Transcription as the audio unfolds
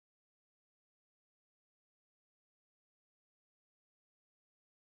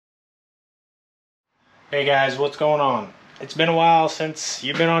Hey guys, what's going on? It's been a while since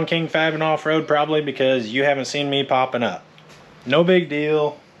you've been on King Fab and Off-Road, probably because you haven't seen me popping up. No big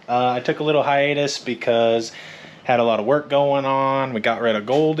deal. I took a little hiatus because had a lot of work going on. We got rid of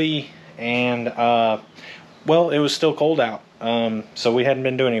Goldie and well, it was still cold out. So we hadn't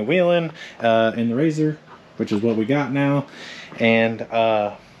been doing any wheeling in the Razor, which is what we got now. And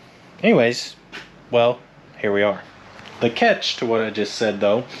anyways, well, here we are. The catch to what I just said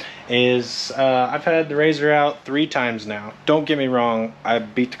though is I've had the Razor out 3 times now. Don't get me wrong, I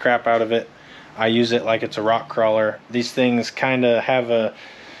beat the crap out of it. I use it like it's a rock crawler. These things kind of have a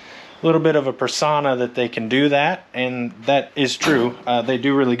little bit of a persona that they can do that, and that is true. They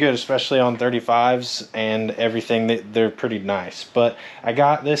do really good, especially on 35s and everything. They're pretty nice. But I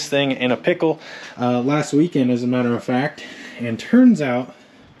got this thing in a pickle last weekend, as a matter of fact, and turns out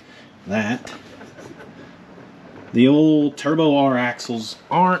that the old Turbo R axles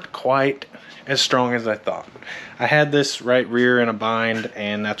aren't quite as strong as I thought. I had this right rear in a bind,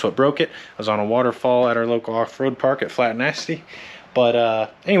 and that's what broke it. I was on a waterfall at our local off-road park at Flat Nasty.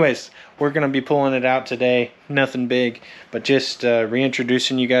 But anyways, we're going to be pulling it out today. Nothing big, but just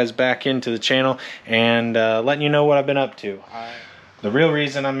reintroducing you guys back into the channel and letting you know what I've been up to. The real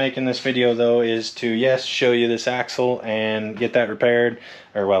reason I'm making this video though is to, yes, show you this axle and get that repaired,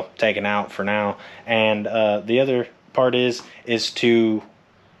 or well, taken out for now. And the other part is to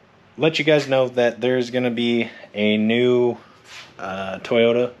let you guys know that there's going to be a new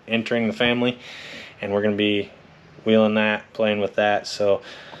Toyota entering the family, and we're going to be wheeling that, playing with that, so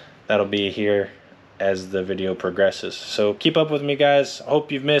that'll be here as the video progresses. So keep up with me, guys. I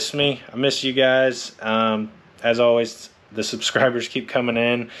hope you've missed me. I miss you guys. As always, the subscribers keep coming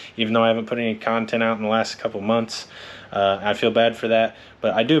in, even though I haven't put any content out in the last couple months. I feel bad for that,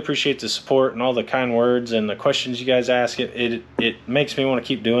 but I do appreciate the support and all the kind words and the questions you guys ask. It makes me want to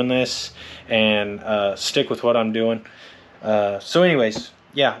keep doing this and stick with what I'm doing. So anyways,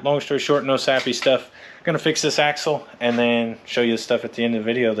 yeah, long story short, no sappy stuff. I'm gonna fix this axle and then show you the stuff at the end of the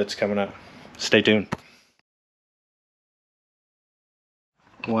video that's coming up. Stay tuned.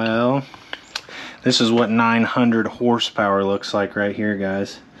 Well, this is what 900 horsepower looks like right here,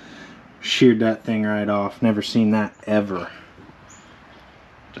 guys. Sheared that thing right off. Never seen that ever.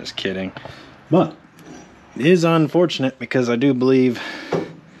 Just kidding. But it is unfortunate because I do believe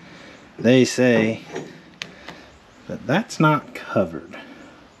they say that that's not covered.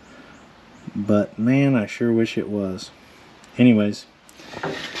 But man, I sure wish it was. Anyways,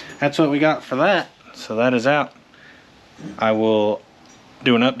 that's what we got for that. So that is out. I will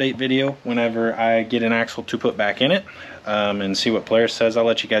do an update video whenever I get an axle to put back in it, and see what Polaris says. I'll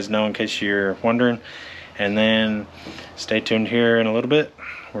let you guys know in case you're wondering. And then stay tuned here in a little bit.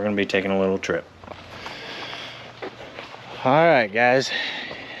 We're gonna be taking a little trip. All right, guys.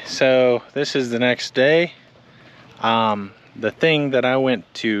 So this is the next day. The thing that I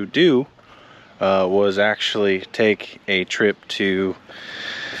went to do was actually take a trip to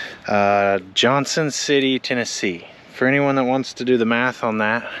Johnson City, Tennessee. For anyone that wants to do the math on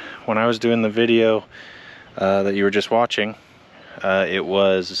that, when I was doing the video that you were just watching, it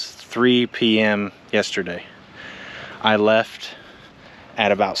was 3 p.m. yesterday. I left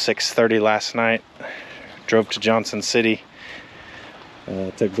at about 6:30 last night, drove to Johnson City,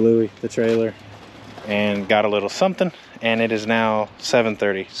 took Bluey, the trailer, and got a little something, and it is now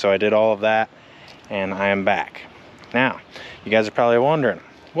 7:30. So I did all of that, and I am back. Now, you guys are probably wondering,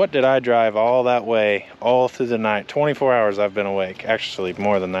 what did I drive all that way, all through the night? 24 hours I've been awake. Actually,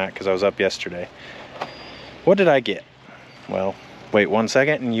 more than that, because I was up yesterday. What did I get? Well, wait 1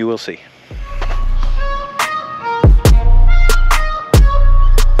 second and you will see.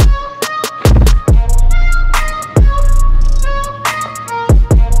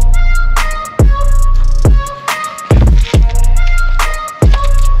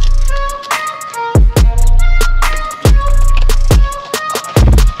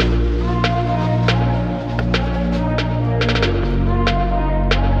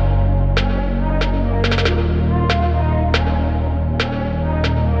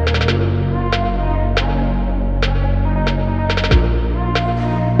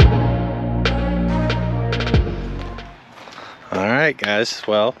 Alright guys,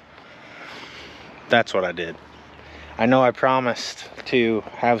 well, that's what I did. I know I promised to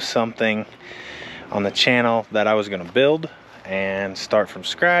have something on the channel that I was going to build and start from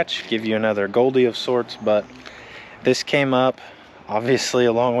scratch, give you another Goldie of sorts, but this came up obviously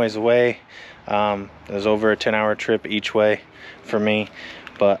a long ways away. It was over a 10-hour trip each way for me,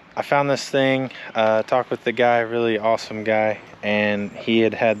 but I found this thing, talked with the guy, really awesome guy, and he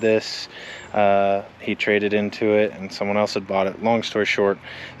had this. He traded into it and someone else had bought it. Long story short,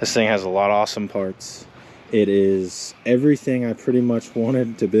 this thing has a lot of awesome parts It is everything I pretty much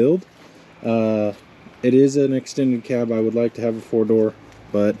wanted to build. It is an extended cab. I would like to have a 4-door,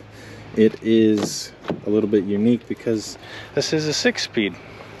 but it is a little bit unique because this is a 6-speed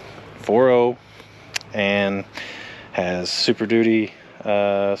 4.0 and has Super Duty,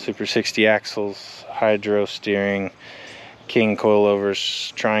 Super 60 axles, hydro steering, king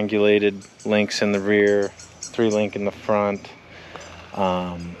coilovers, triangulated links in the rear, 3-link in the front,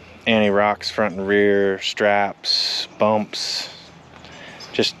 anti-rocks front and rear, straps, bumps.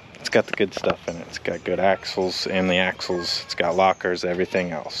 Just, it's got the good stuff in it. It's got good axles and the axles. It's got lockers,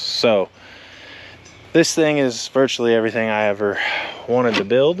 everything else. So this thing is virtually everything I ever wanted to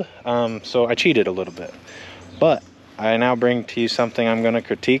build. So I cheated a little bit, but I now bring to you something I'm going to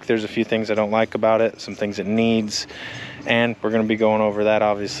critique. There's a few things I don't like about it, some things it needs, and we're going to be going over that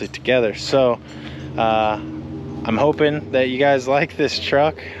obviously together. So I'm hoping that you guys like this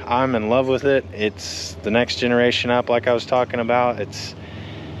truck. I'm in love with it. It's the next generation up, like I was talking about.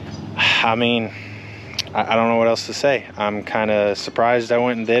 I mean, I don't know what else to say. I'm kind of surprised I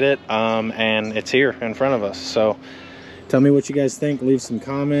went and did it, and it's here in front of us. So tell me what you guys think. Leave some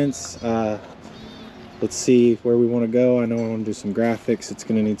comments. Let's see where we want to go. I know I want to do some graphics. It's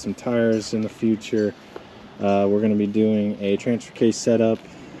going to need some tires in the future. We're going to be doing a transfer case setup.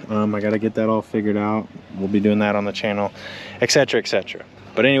 I got to get that all figured out. We'll be doing that on the channel, etc., etc.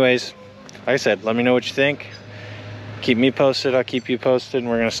 But anyways, like I said, let me know what you think. Keep me posted. I'll keep you posted. And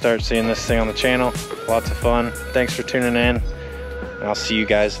we're going to start seeing this thing on the channel. Lots of fun. Thanks for tuning in. And I'll see you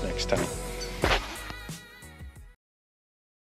guys next time.